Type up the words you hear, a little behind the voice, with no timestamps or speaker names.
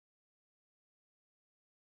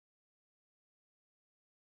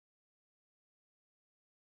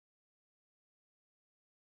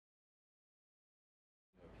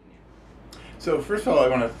So first of all, I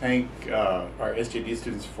want to thank our SJD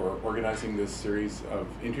students for organizing this series of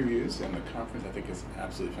interviews, and the conference I think is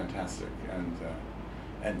absolutely fantastic,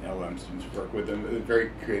 and LM students work with them. They're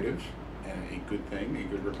very creative and a good thing, a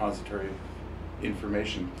good repository of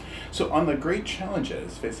information. So on the great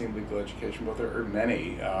challenges facing legal education, well, there are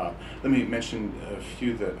many. Let me mention a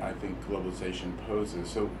few that I think globalization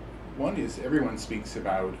poses. So one is everyone speaks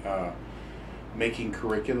about making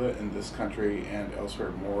curricula in this country and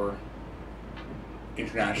elsewhere more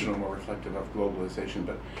international, more reflective of globalization,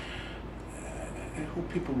 but I hope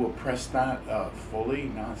people will press that fully,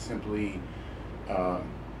 not simply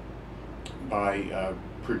by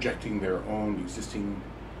projecting their own existing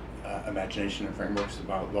imagination and frameworks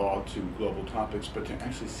about law to global topics, but to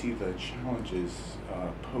actually see the challenges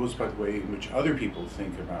posed by the way in which other people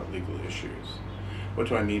think about legal issues. What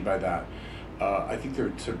do I mean by that? I think there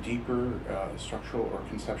are some deeper structural or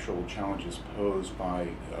conceptual challenges posed by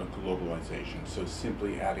globalization. So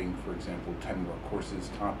simply adding, for example, 10 more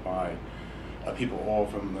courses taught by people all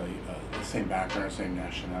from the same background or same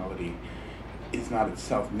nationality is not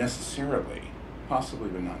itself necessarily, possibly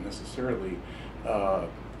but not necessarily, a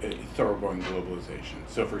thoroughgoing globalization.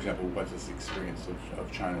 So for example, what does the experience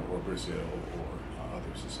of China or Brazil or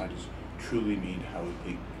other societies truly mean, how we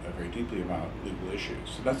think very deeply about legal issues?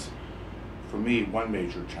 So that's, for me, one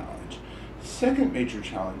major challenge. The second major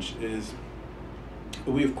challenge is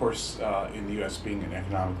we, of course, in the U.S. being an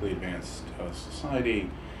economically advanced society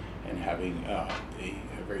and having a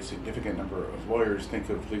very significant number of lawyers, think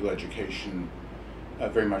of legal education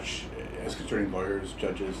very much as concerning lawyers,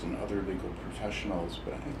 judges, and other legal professionals.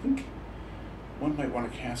 But I think one might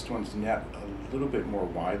want to cast one's net a little bit more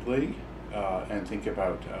widely and think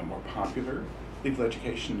about more popular legal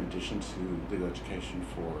education in addition to legal education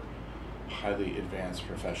for highly advanced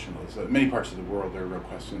professionals. In many parts of the world, there are real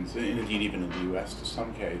questions, and indeed even in the U.S. to some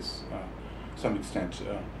extent,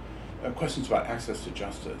 questions about access to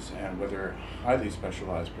justice and whether highly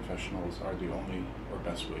specialized professionals are the only or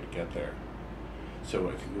best way to get there. So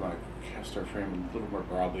I think we want to cast our frame a little more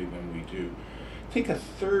broadly than we do. I think a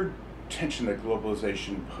third tension that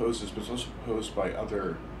globalization poses, but also posed by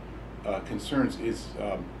other concerns, is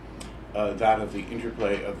that of the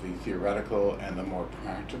interplay of the theoretical and the more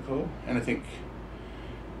practical. And I think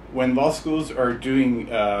when law schools are doing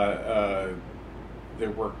their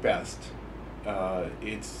work best,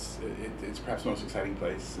 it's perhaps the most exciting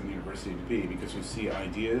place in the university to be, because you see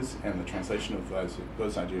ideas and the translation of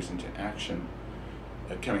those ideas into action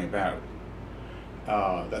coming about.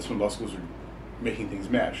 That's when law schools are making things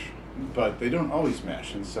mesh, but they don't always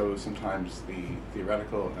mesh, and so sometimes the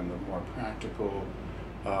theoretical and the more practical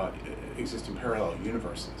exist in parallel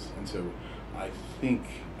universes. And so I think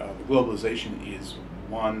globalization is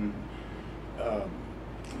one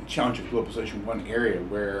challenge of globalization, one area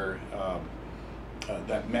where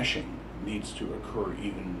that meshing needs to occur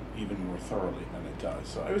even more thoroughly than it does.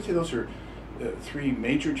 So I would say those are three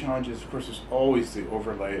major challenges. Of course, there's always the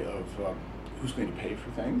overlay of who's going to pay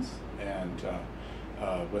for things, and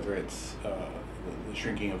whether it's the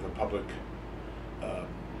shrinking of the public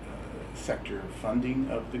sector funding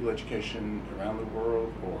of legal education around the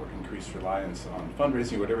world, or increased reliance on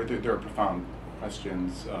fundraising, whatever. There are profound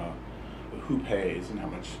questions. Who pays and how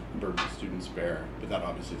much burden students bear, but that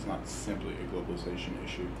obviously is not simply a globalization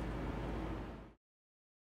issue.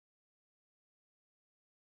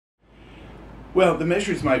 Well, the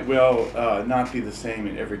measures might well not be the same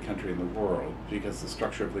in every country in the world, because the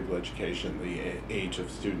structure of legal education, the age of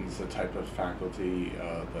students, the type of faculty,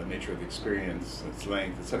 the nature of the experience, its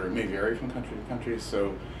length, etc., may vary from country to country,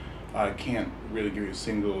 so I can't really give you a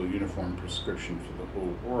single uniform prescription for the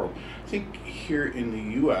whole world. I think here in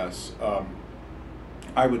the U.S.,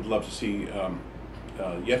 I would love to see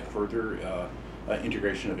yet further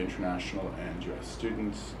integration of international and U.S.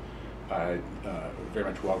 students. I very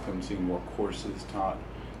much welcome seeing more courses taught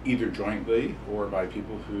either jointly or by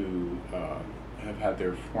people who have had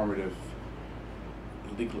their formative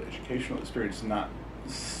legal educational experience not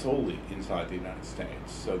solely inside the United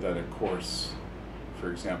States, so that a course,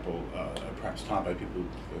 for example, perhaps taught by people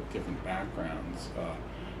with different backgrounds,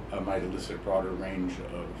 might elicit a broader range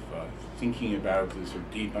of thinking about the sort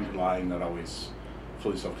of deep underlying, not always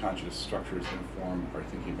fully self-conscious structures that inform our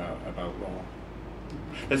thinking about law.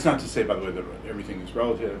 That's not to say, by the way, that everything is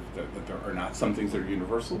relative, that there are not some things that are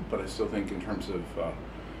universal, but I still think in terms of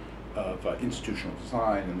institutional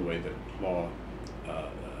design and the way that law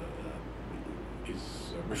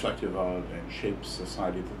is reflective of and shapes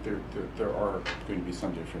society, that there are going to be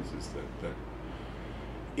some differences that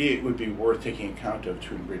it would be worth taking account of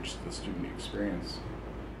to enrich the student experience.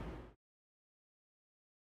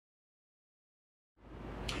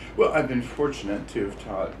 Well, I've been fortunate to have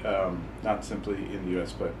taught not simply in the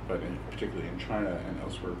U.S. but particularly in China and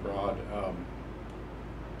elsewhere abroad.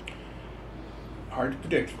 Hard to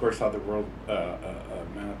predict, of course, how the world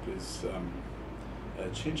map is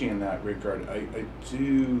changing in that regard. I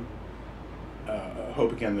do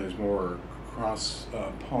hope again there's more cross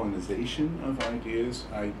pollination of ideas.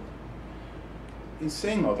 In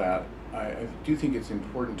saying all that, I do think it's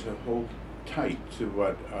important to hold tight to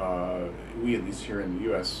what we, at least here in the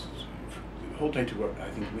U.S., hold tight to what I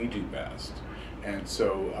think we do best. And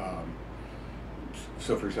so,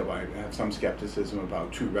 for example, I have some skepticism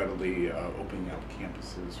about too readily opening up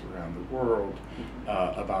campuses around the world,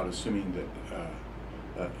 about assuming that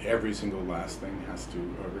every single last thing has to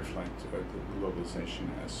reflect globalization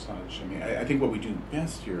as such. I mean, I think what we do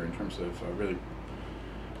best here in terms of really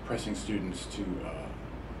pressing students to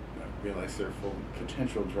realize their full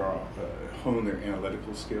potential, hone their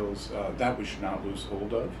analytical skills, that we should not lose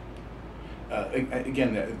hold of.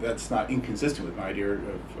 Again, that's not inconsistent with my idea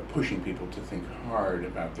of pushing people to think hard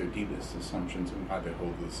about their deepest assumptions and why they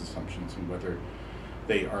hold those assumptions and whether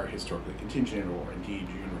they are historically contingent or indeed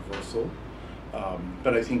universal.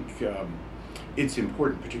 But I think it's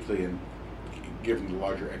important, particularly given the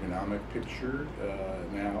larger economic picture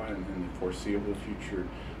now and in the foreseeable future,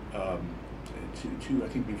 to I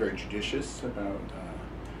think be very judicious about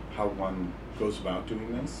how one goes about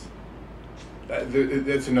doing this.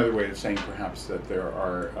 That's another way of saying perhaps that there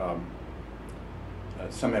are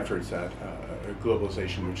some efforts at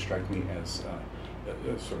globalization which strike me as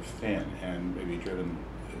sort of thin and maybe driven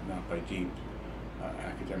not by deep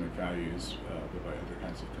academic values but by other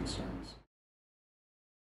kinds of concerns.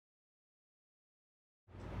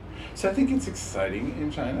 So I think it's exciting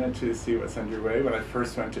in China to see what's underway. When I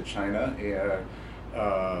first went to China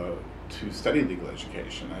to study legal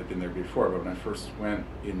education, I'd been there before, but when I first went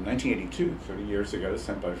in 1982, 30 years ago,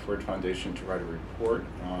 sent by Ford Foundation to write a report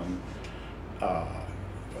on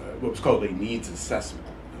what was called a needs assessment,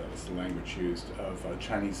 that was the language used, of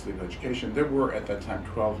Chinese legal education. There were at that time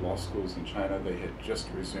 12 law schools in China. They had just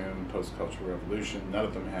resumed post-Cultural Revolution. None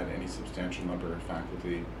of them had any substantial number of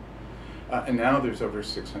faculty. And now there's over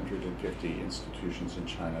 650 institutions in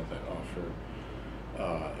China that offer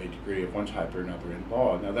a degree of one type or another in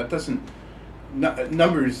law. Now that doesn't,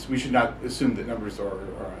 numbers, we should not assume that numbers are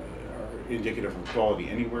indicative of quality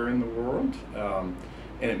anywhere in the world. And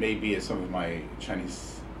it may be, as some of my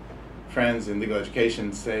Chinese friends in legal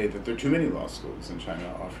education say, that there are too many law schools in China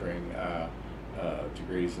offering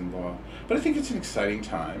degrees in law. But I think it's an exciting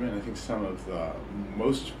time, and I think some of the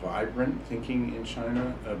most vibrant thinking in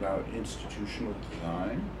China about institutional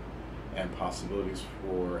design and possibilities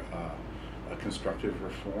for a constructive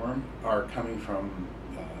reform are coming from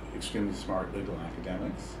extremely smart legal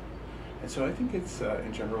academics. And so I think it's,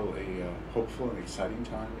 in general, a hopeful and exciting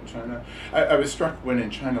time in China. I was struck when in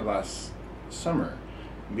China last summer,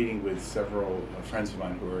 meeting with several friends of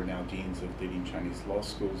mine who are now deans of leading Chinese law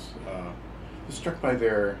schools, was struck by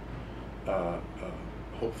their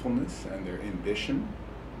hopefulness and their ambition.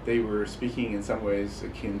 They were speaking in some ways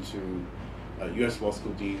akin to U.S. law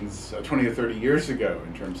school deans 20 or 30 years ago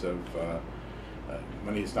in terms of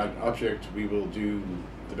money is not an object, we will do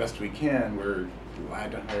the best we can, we're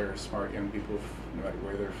glad to hire smart young people no matter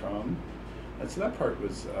where they're from. And so that part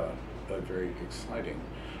was very exciting.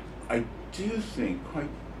 I do think quite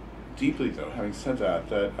deeply, though, having said that,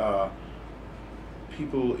 that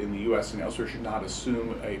people in the U.S. and elsewhere should not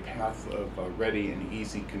assume a path of ready and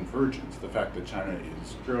easy convergence. The fact that China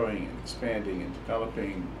is growing and expanding and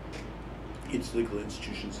developing its legal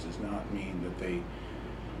institutions does not mean that they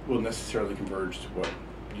will necessarily converge to what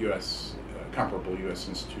comparable U.S.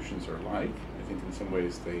 institutions are like. I think in some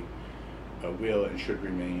ways they will and should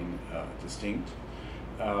remain distinct.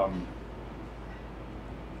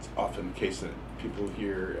 It's often the case that people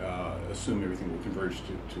here assume everything will converge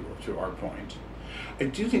to our point. I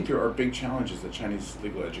do think there are big challenges that Chinese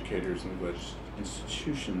legal educators and legal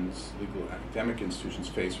institutions, legal academic institutions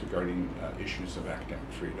face regarding issues of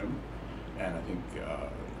academic freedom. And I think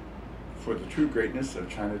for the true greatness of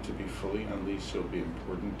China to be fully unleashed, it will be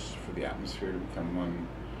important for the atmosphere to become one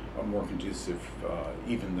more conducive,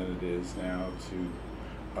 even than it is now,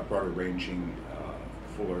 to a broader ranging,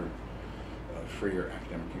 fuller, freer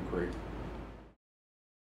academic inquiry.